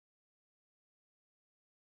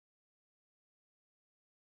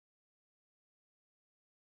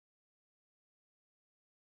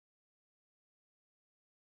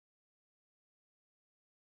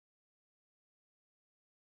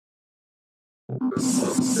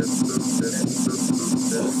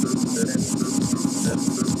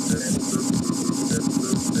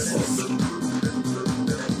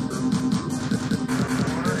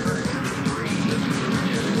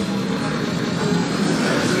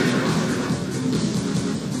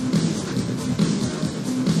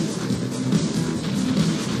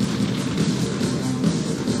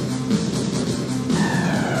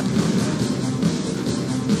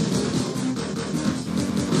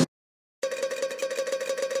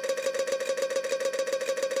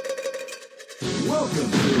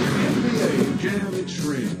Welcome to NBA Jam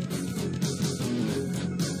Extreme.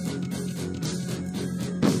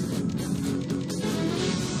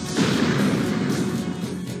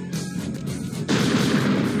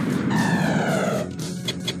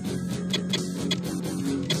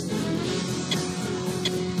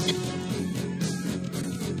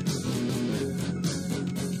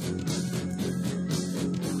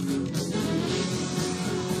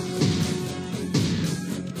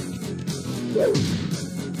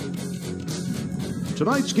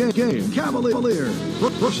 Tonight's game, Cavaliers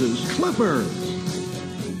versus Clippers.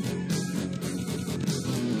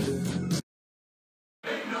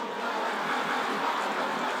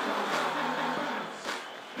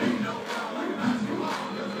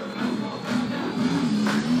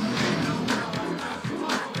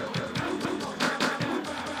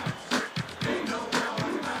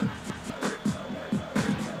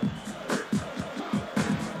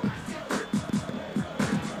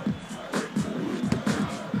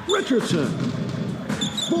 Richardson.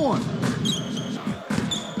 Point.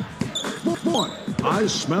 I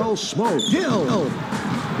smell smoke. Hill.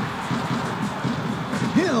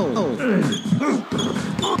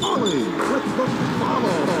 Ollie with the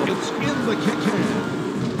follow. It's in the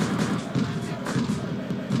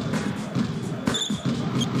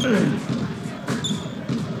can.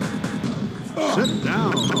 Sit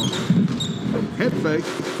down. Head fake.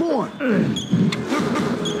 Point.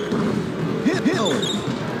 Hill.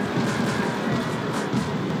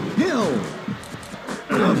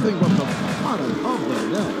 Nothing but the bottom of the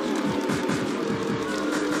net.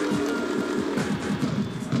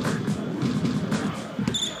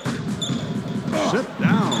 Sit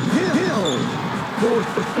down. Hill. 4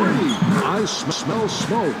 for 3. I smell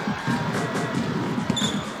smoke.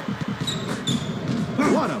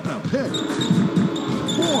 What a pick.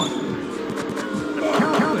 4.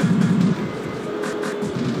 Count it.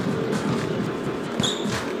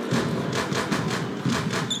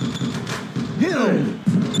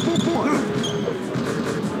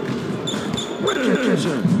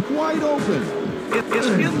 Richardson, wide open. It's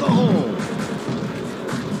in the hole.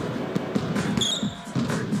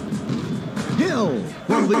 Hill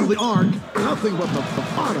from the arc. Nothing but the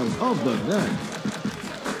bottom of the net.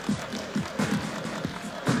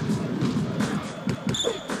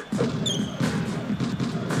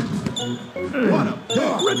 What a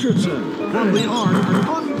pick. Richardson from the arc.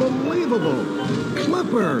 Unbelievable.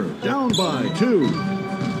 Clipper down by 2.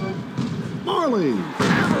 Marley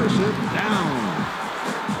hammers it down.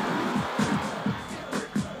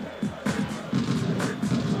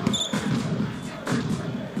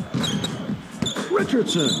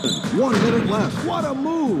 Richardson, 1 minute left. What a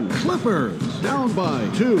move. Clippers down by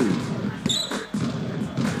 2.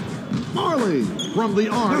 Marley from the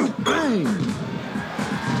arc. Bang.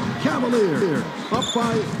 Cavaliers up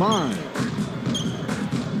by 5.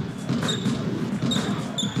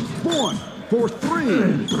 4 for 3.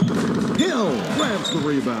 Hill grabs the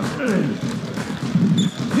rebound.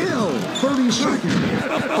 Hill, 30 seconds.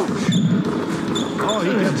 Oh,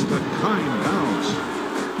 he gets the kind bounce.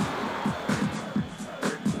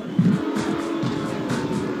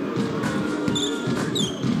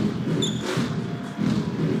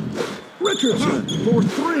 Richardson for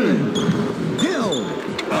 3. Hill.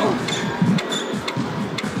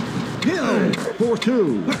 Hill for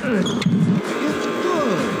 2. It's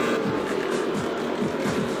good.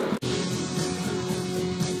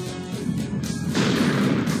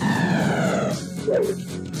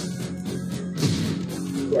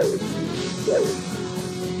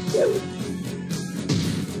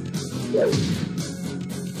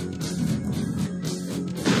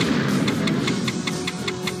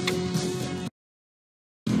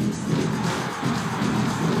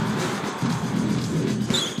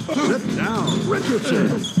 Sit down, Richardson.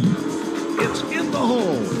 It's in the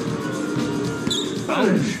hole.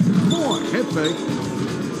 Ouch. 4, head fake.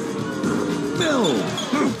 Bill.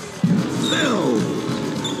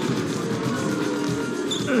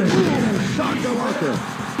 Shakalaka.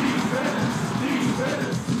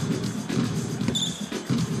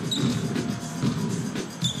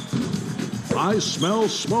 I smell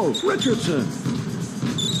smoke. Richardson.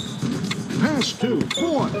 Pass to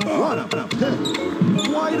Ford. What a pick.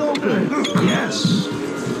 Wide open. Yes.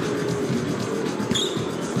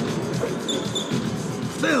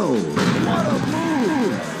 Phil. What a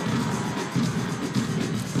move.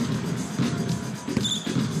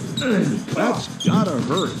 That's gotta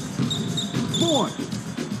hurt. Ford.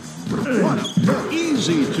 What a pick.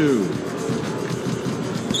 Easy two.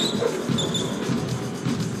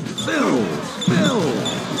 Phil.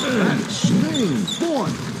 That sting.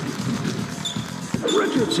 Ford.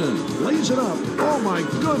 Richardson lays it up. Oh my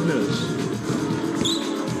goodness.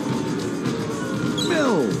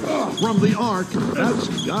 Phil from the arc. That's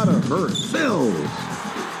gotta hurt. Phil.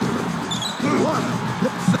 What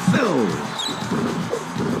a Phil.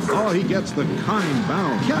 Oh, he gets the kind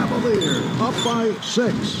bounce. Cavaliers up by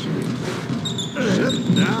 6.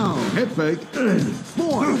 Sit down. Hit fake.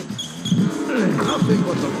 4. Nothing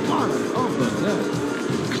but the bottom of the net.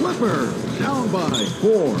 Clipper down by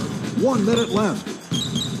 4. 1 minute left.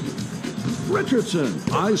 Richardson,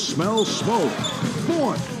 I smell smoke.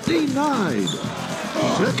 4. Denied.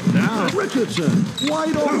 Sit down. Richardson,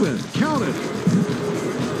 wide open. Count it.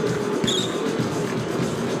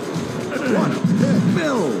 What a pick.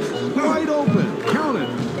 Mills, wide open. Count it.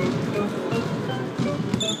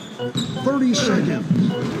 30 seconds.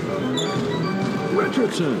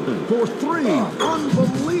 Richardson for 3.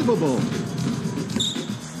 Unbelievable.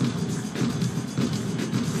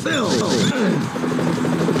 Phil.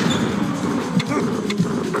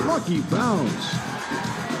 Lucky bounce.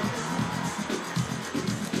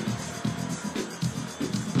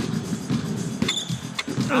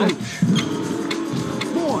 Ouch.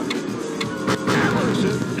 Ford hammers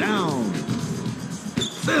it down.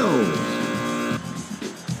 Phil.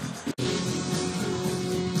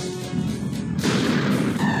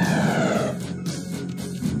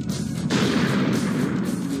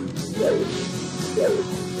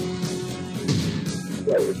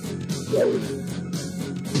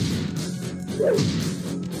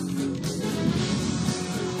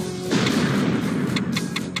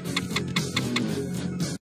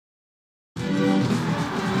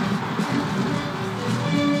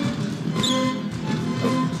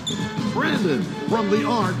 Brandon from the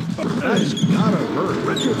arc. That's gotta hurt.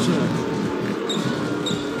 Richardson.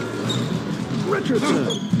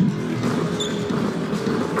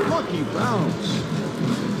 Lucky bounce.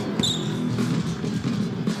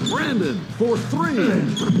 Brandon for 3.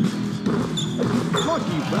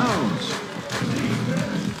 Lucky bounce.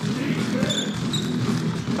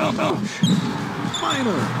 Ouch.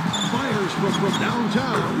 Minor fires from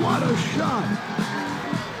downtown. What a shot.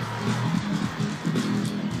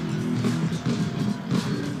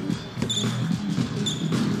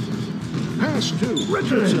 Pass to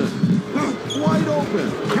Richardson. Wide open.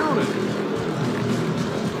 Count it.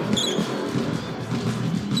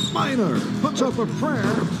 Minor puts up a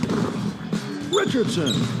prayer.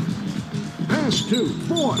 Richardson. Pass to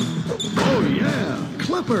Ford. Oh, yeah.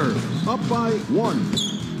 Clipper up by 1.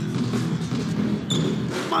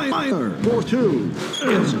 Minor for 2.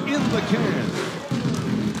 It's in the can.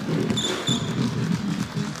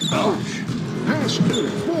 Ouch. Pass to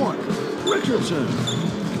Ford. Richardson.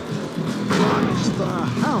 Rocks the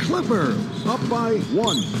house. Clippers up by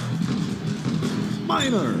 1.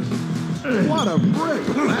 Minor. What a brick.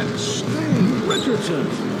 That sting. Richardson.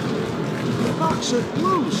 Knocks it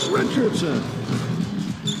loose. Richardson.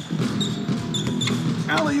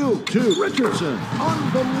 Alley-oop to Richardson.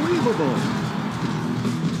 Unbelievable.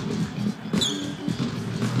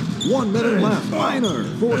 1 minute left. Minor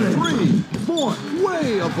for 3. 4.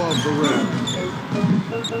 Way above the rim.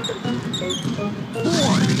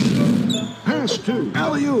 4. Pass to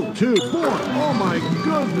alley-oop to 4. Oh my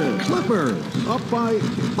goodness. Clippers up by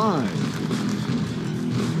 5.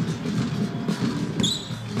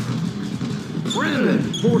 Brandon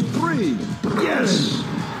for 3. Yes.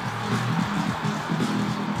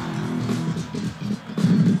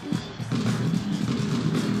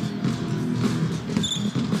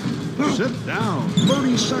 Sit down.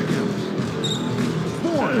 30 seconds.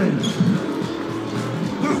 4.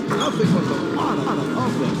 Nothing but the bottom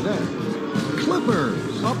of the net.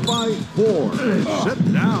 Clippers up by 4. Sit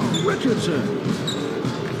down. Richardson.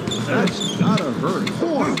 That's gotta hurt.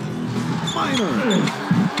 4. Minor.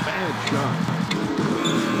 Bad shot.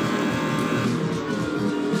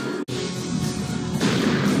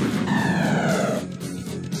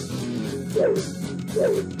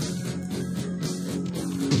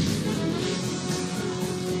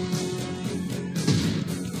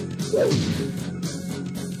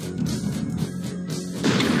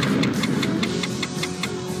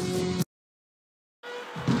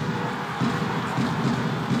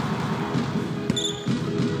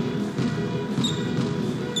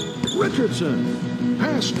 Richardson.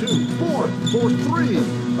 Pass to Ford for three.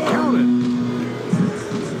 Count it.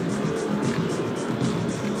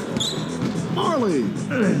 Marley.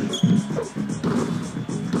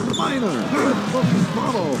 Minor with the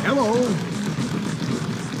follow. Hello.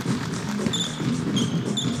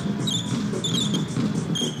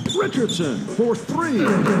 Richardson for three.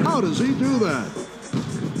 How does he do that?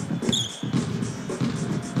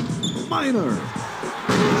 Minor.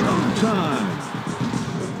 Showtime.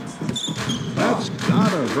 That's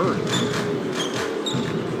gotta hurt.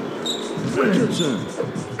 Richardson.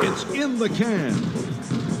 It's in the can.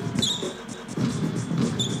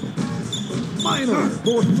 Minor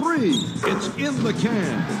for three. It's in the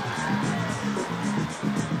can.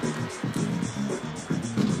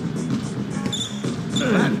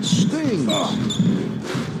 That stings.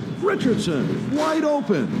 Richardson wide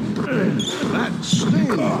open. That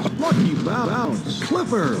stings. Lucky bounce.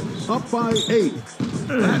 Clippers up by 8.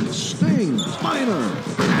 That stings. Minor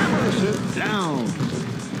hammers it down.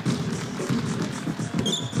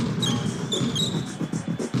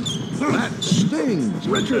 That stings.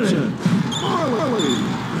 Richardson. Marley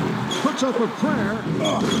puts up a prayer.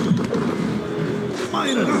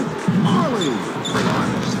 Minor. Marley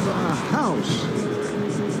rocks the house.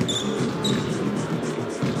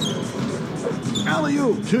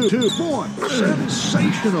 Alley-oop to 2 point.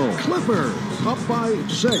 Sensational. Clippers up by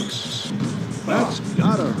 6. That's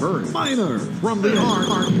gotta hurt. Minor from the arc.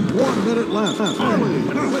 1 minute left. Marley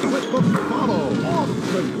with the follow off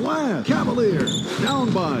the glass. Cavaliers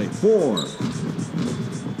down by 4.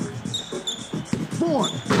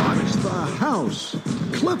 Fort rocks the house.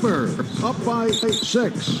 Clippers up by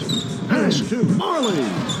 6. Pass to Marley.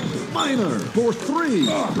 Minor for 3.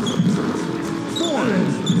 Fort.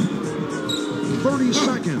 30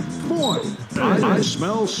 seconds. Fort. I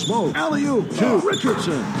smell smoke. Alley-oop to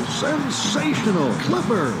Richardson. Sensational.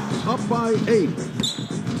 Clippers up by 8.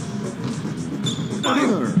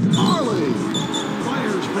 Minor. Marley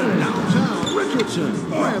fires from downtown. Richardson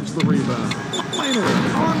grabs the rebound. Minor.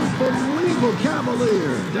 Unbelievable.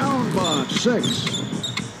 Cavalier down by 6.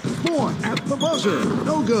 Fort at the buzzer.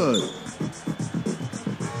 No good.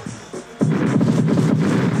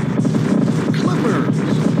 Clippers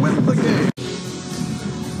win the game.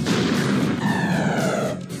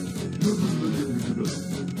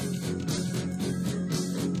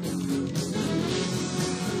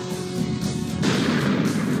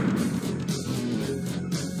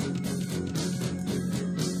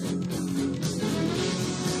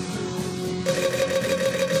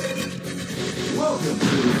 Welcome to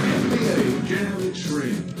NBA Jam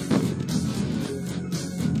Extreme.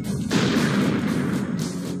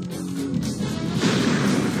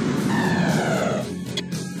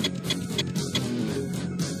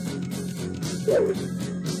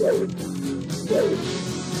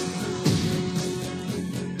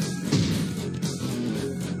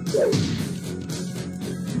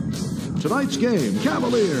 Tonight's game,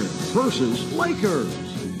 Cavaliers versus Lakers.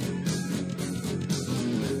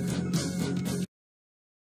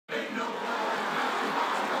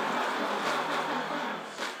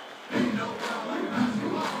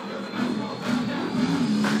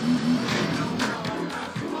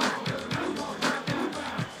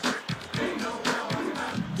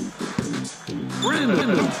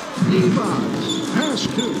 Pass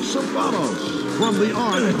to Sabalos from the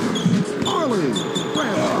arc. Marley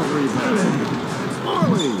grabs the rebound.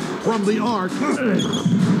 Marley from the arc.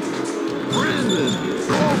 Brandon.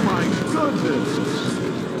 Oh my goodness.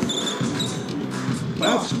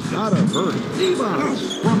 That's gotta hurt. Devons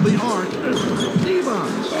from the arc.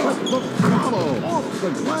 Devons with the follow off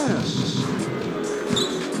the glass.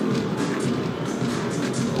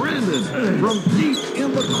 Brandon from deep in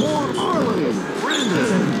the corner. Marley.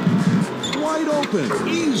 Brandon. Wide open.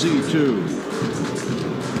 Easy to.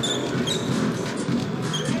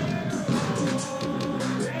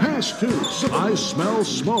 Pass to. I smell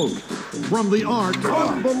smoke. From the arc.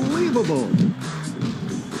 Unbelievable.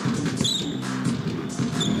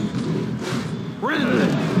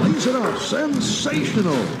 Brandon lays it up.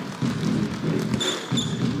 Sensational.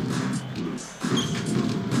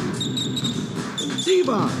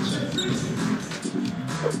 Devons.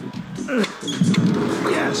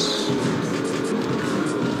 Yes.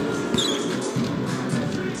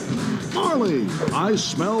 Marley. I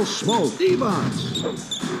smell smoke. Devons.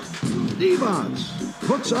 Devons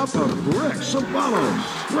puts up a brick.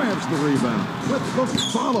 Sabalos grabs the rebound with the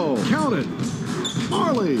follow. Count it.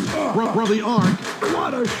 Marley from the arc.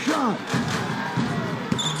 What a shot.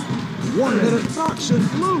 1 minute knocks it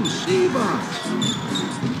loose. Devons.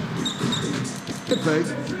 Hit fake.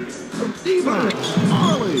 Devons.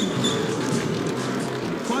 Marley.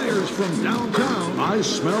 Fires Fires from downtown. I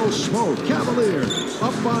smell smoke. Cavaliers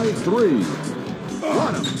up by 3.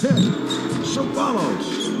 What a hit.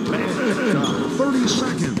 Cavaliers. Man, shot. 30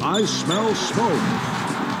 seconds. I smell smoke.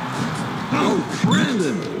 Out.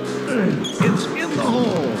 Brandon. It's in the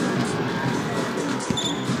hole.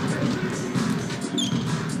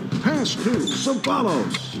 Pass to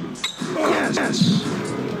Cavaliers. Yes.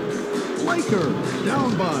 Lakers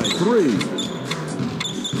down by 3.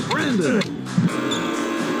 Brandon.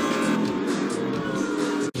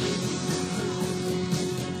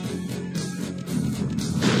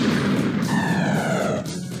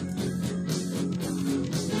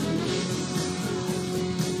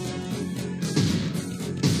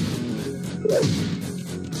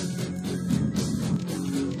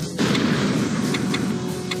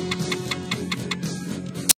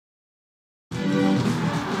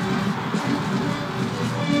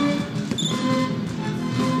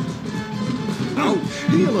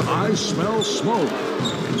 I smell smoke.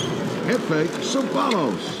 Hit fake,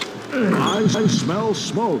 Cavaliers. I smell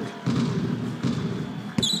smoke.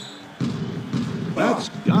 That's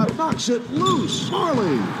got knocks it loose.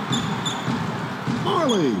 Marley.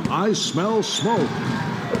 I smell smoke.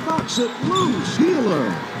 Knocks it loose.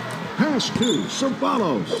 Healer. Pass to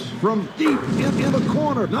Cavaliers from deep in the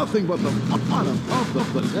corner. Nothing but the bottom of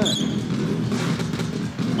the net.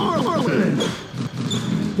 Marley.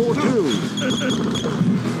 4-2.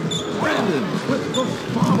 Brandon with the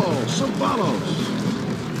follow.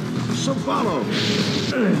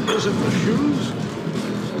 Cavaliers. Is it the shoes?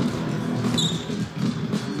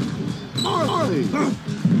 Marley.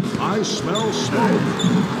 I smell smoke.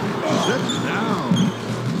 Sit down.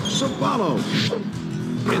 Cavaliers.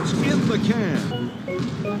 It's in the can.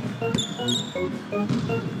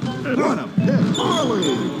 What a hit.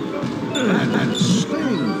 Marley. That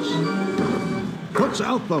stings. Puts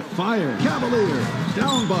out the fire. Cavaliers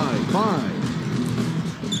down by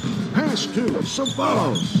 5. Pass to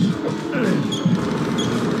Cavaliers.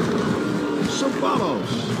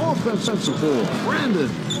 Offensive ball. Brandon.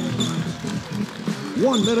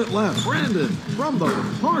 1 minute left. Brandon from the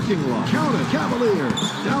parking lot. Count it.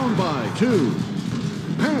 Cavaliers down by 2.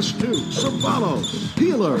 Pass to Cavaliers.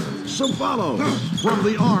 Healer. Cavaliers from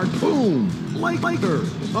the arc. Boom.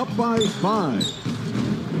 Lakers up by 5.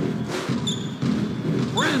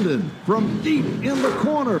 Brandon from deep in the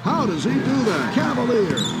corner. How does he do that?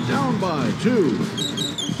 Cavaliers down by 2.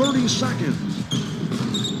 30 seconds.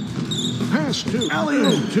 Pass to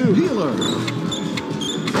alley-oop to Healer.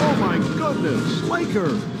 Oh my goodness.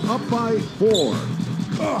 Lakers up by 4.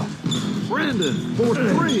 Brandon for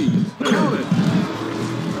 3. Count it.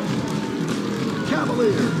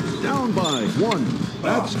 Cavaliers down by 1.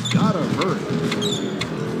 That's gotta hurt.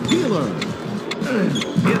 Healer.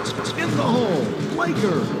 It's in the hole.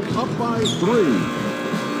 Lakers up by 3.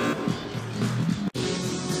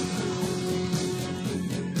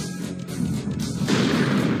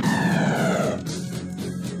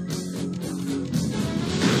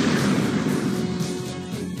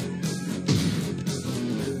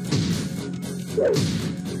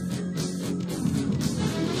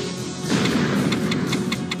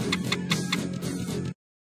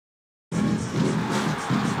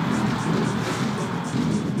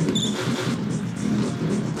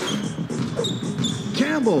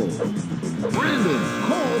 Brandon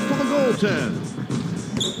called for the goaltend.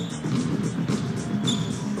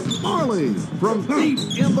 Marley from deep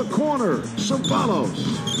in the corner.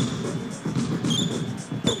 Cavaliers.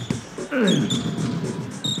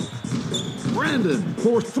 Brandon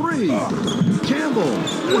for 3. Campbell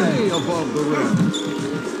way above the rim.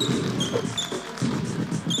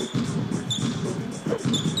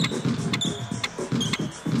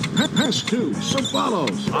 Pass to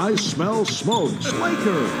Cavaliers. I smell smoke.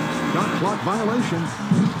 Lakers. Shot clock violation.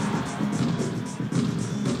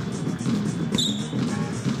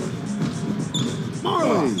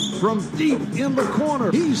 Marley from deep in the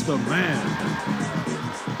corner. He's the man.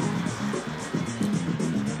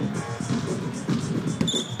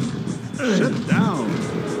 Sit down.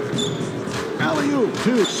 Alley-oop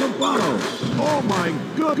to Cavaliers. Oh my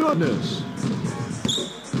goodness.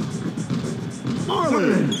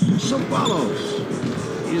 Marley. Cavaliers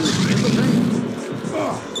is in the paint.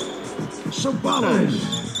 Cavaliers.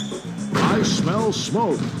 I smell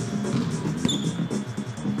smoke.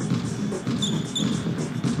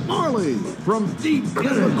 Marley from deep in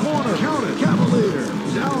the corner. Count it. Cavaliers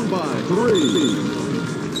down by 3.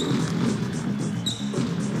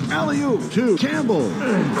 Alley-oop to Campbell.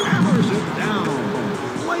 Hammers it down.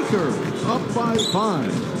 Lakers up by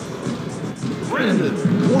 5. Brandon,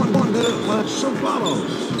 1 minute left.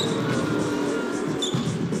 Cavaliers.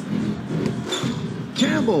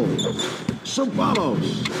 Campbell. Campbell.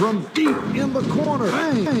 Ceballos from deep in the corner.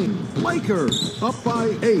 Bang! Lakers up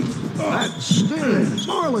by 8. That stings.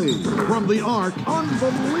 Marley from the arc.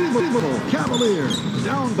 Unbelievable. Cavaliers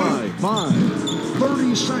down by 5.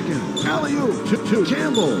 30 seconds. Alley-oop to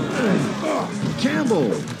Campbell.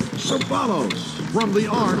 Campbell. Ceballos from the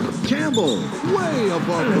arc. Campbell way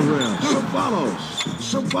above the rim.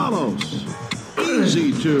 Ceballos.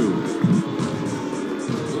 Easy 2.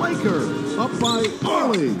 Lakers up by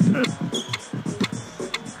Marley.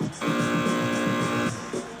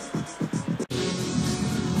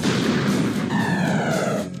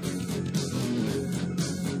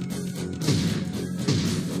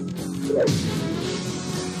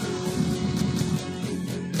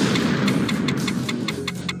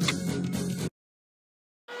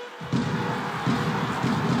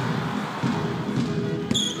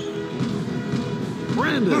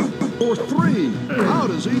 Brandon for 3. How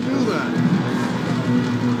does he do that?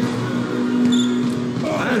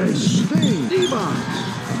 And Sting. Devon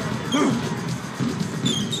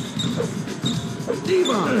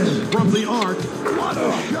from the arc. What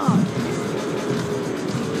a shot.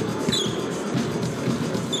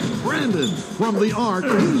 Brandon from the arc.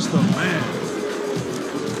 He's the man.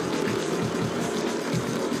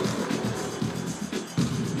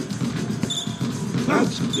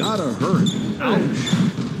 That's gotta hurt. Ouch.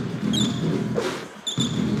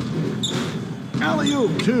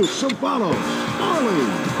 Alley-oop to Ceballos. Marley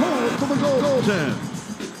called for the goal 10.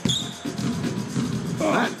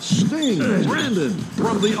 That stings. Brandon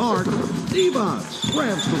from the arc. Devons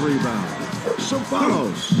grabs the rebound.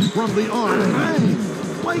 Ceballos from the arc. Bang!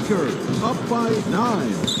 Lakers up by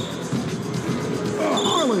 9.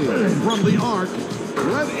 Marley from the arc.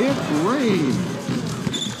 Let it rain.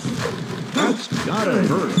 That's gotta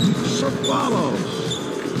hurt. Ceballos.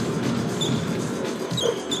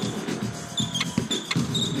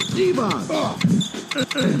 Devon.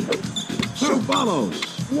 Ceballos.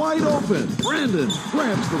 Wide open. Brandon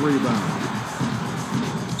grabs the rebound.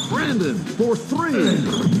 Brandon for 3.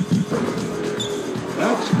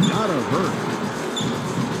 That's gotta hurt.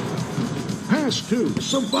 Pass to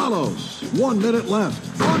Ceballos. 1 minute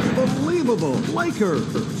left. Unbelievable.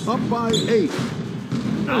 Lakers up by 8.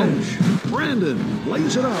 Ouch. Brandon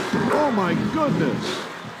lays it up. Oh my goodness.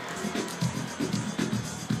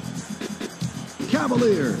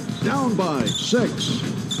 Cavaliers down by 6.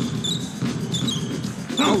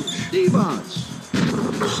 Ouch. Devons.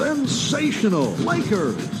 Sensational.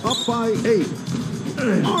 Lakers up by 8.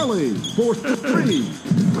 Marley for 3.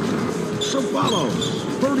 Ceballos.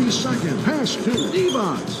 30-second pass to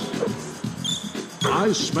Devons.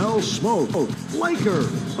 I smell smoke.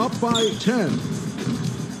 Lakers up by 10.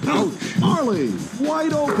 Ouch. Marley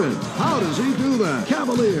wide open. How does he do that?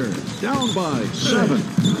 Cavaliers down by 7.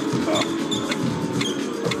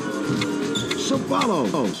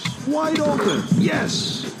 Ceballos wide open.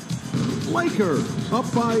 Yes. Lakers up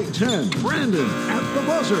by 10. Brandon at the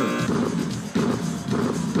buzzer.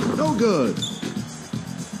 No good.